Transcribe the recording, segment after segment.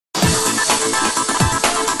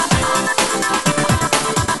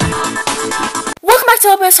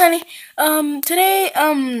What's up, S honey? Today,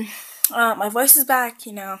 my voice is back,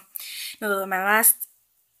 No, my last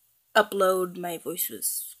upload, my voice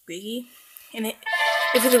was squeaky. And it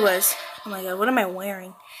really was. Oh my god, what am I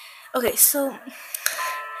wearing? Okay, so,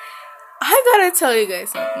 I gotta tell you guys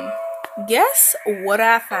something. Guess what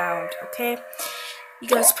I found, okay? You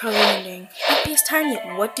guys are probably wondering, hey, Tiny,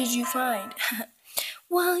 what did you find?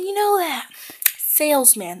 Well, you know that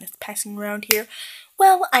salesman that's passing around here?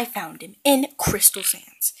 Well, I found him in Crystal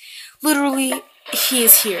Sands. Literally, he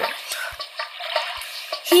is here.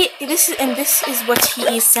 This is what he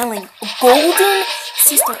is selling: golden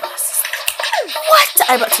sea star glasses. What?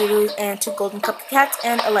 I bought two golden cupcakes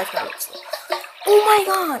and a lifeguard. Oh my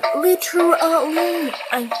god! Literally,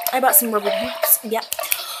 I bought some rubber boots. Yeah.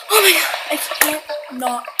 Oh my god! I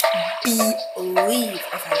cannot believe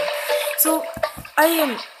I found it. So,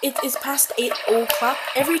 it is past 8 o'clock.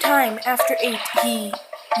 Every time after 8, he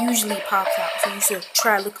usually pops out. So you should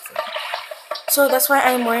try looking for him. So that's why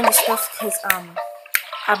I'm wearing this stuff, because,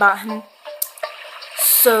 I bought him.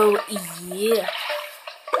 So, yeah.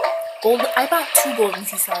 I bought 2 golden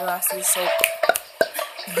sea star glasses, so,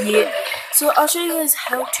 yeah. So I'll show you guys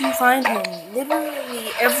how to find him.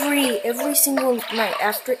 Literally, every single night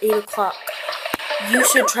after 8 o'clock. You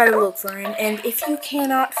should try to look for him, and if you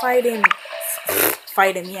cannot fight him,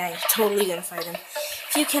 yeah, you're totally gonna fight him.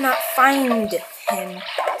 If you cannot find him,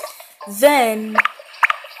 then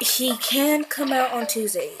he can come out on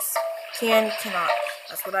Tuesdays. Cannot.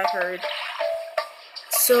 That's what I heard.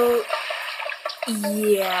 So,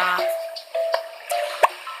 yeah.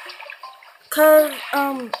 Cause,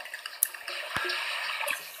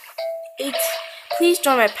 please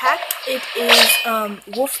join my pack. It is,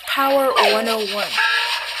 Wolf Power 101.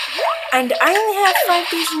 And I only have 5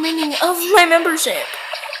 days remaining of my membership.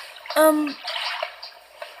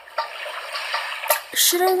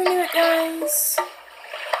 Should I renew it, guys?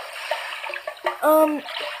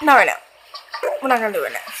 Not right now. We're not gonna do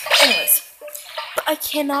it now. Anyways. But I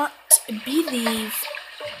cannot believe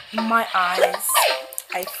my eyes.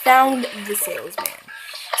 I found the salesman.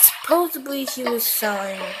 Supposedly he was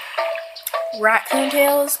selling raccoon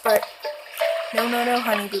tails, but no,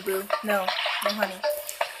 honey boo boo. No, honey.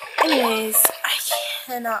 Anyways, I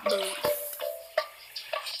cannot believe it.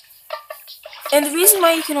 And the reason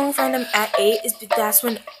why you can only find them at 8 is because that's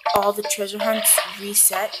when all the treasure hunts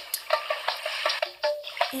reset.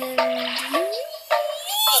 And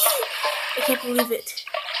I can't believe it.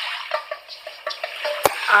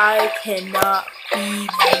 I cannot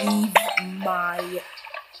believe my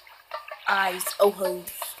eyes. Oh ho,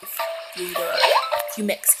 if you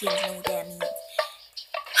Mexicans know what that means.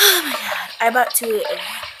 Oh my god, I bought 2 of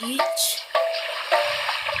each.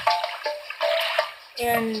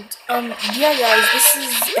 And, yeah guys, this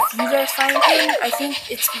is, if you guys find him, I think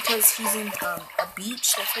it's because he's in, a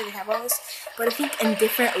beach, that's why they have all this. But I think in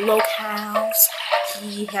different locales,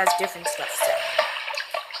 he has different stuff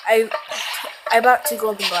selling. I bought 2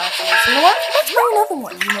 golden glasses. You know what? Let's buy another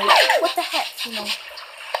one, what the heck,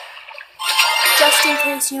 Just in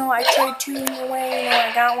case, I trade 2 away,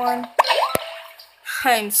 I got one.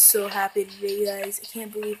 I'm so happy today, guys. I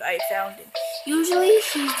can't believe I found him. Usually,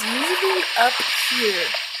 he's up here.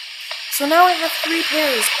 So now I have 3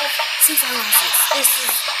 pairs of sea star glasses.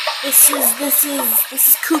 This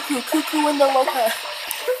is Cuckoo in the Loca.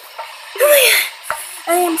 Oh my god.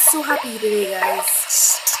 I am so happy today,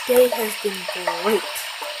 guys. Today has been great.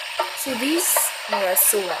 So these, oh my god,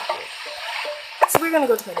 so rapid. So we're gonna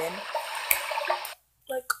go to my den.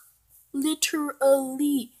 Like,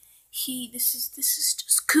 literally. This is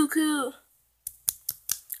just Cuckoo.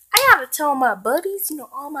 I gotta tell my buddies,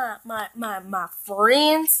 all my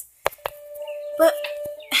friends. But,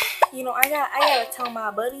 I gotta tell my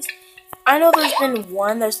buddies. I know there's been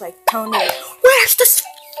one that's like telling me, like, where's the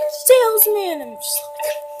salesman? I'm just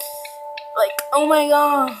like, oh my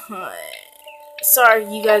god. Sorry,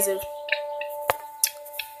 you guys are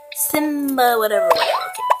Simba, whatever. Okay.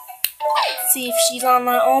 Let's see if she's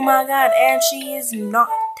online. Oh my god, and she is not.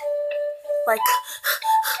 Like,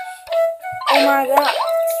 oh my god.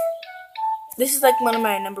 This is like one of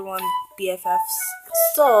my #1 BFFs.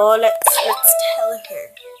 So let's tell her.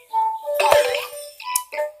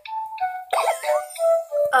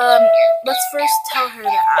 Let's first tell her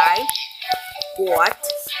that I bought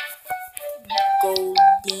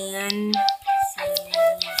golden glasses.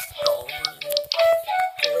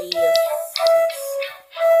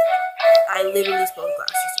 I literally spelled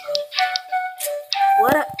glasses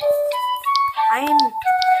wrong. I am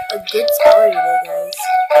a good speller today, guys.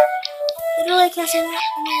 Literally, I can't say that.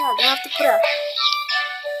 Oh my god, I have to put a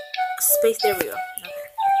space. There we go. Okay.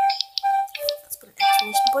 Let's put an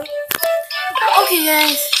exclamation point. Okay,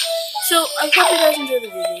 guys. So I hope you guys enjoyed the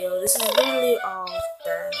video. This is literally all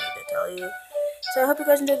that I need to tell you. So I hope you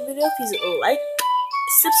guys enjoyed the video. Please like,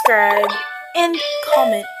 subscribe, and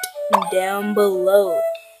comment down below.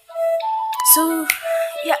 So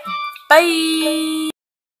yeah, bye.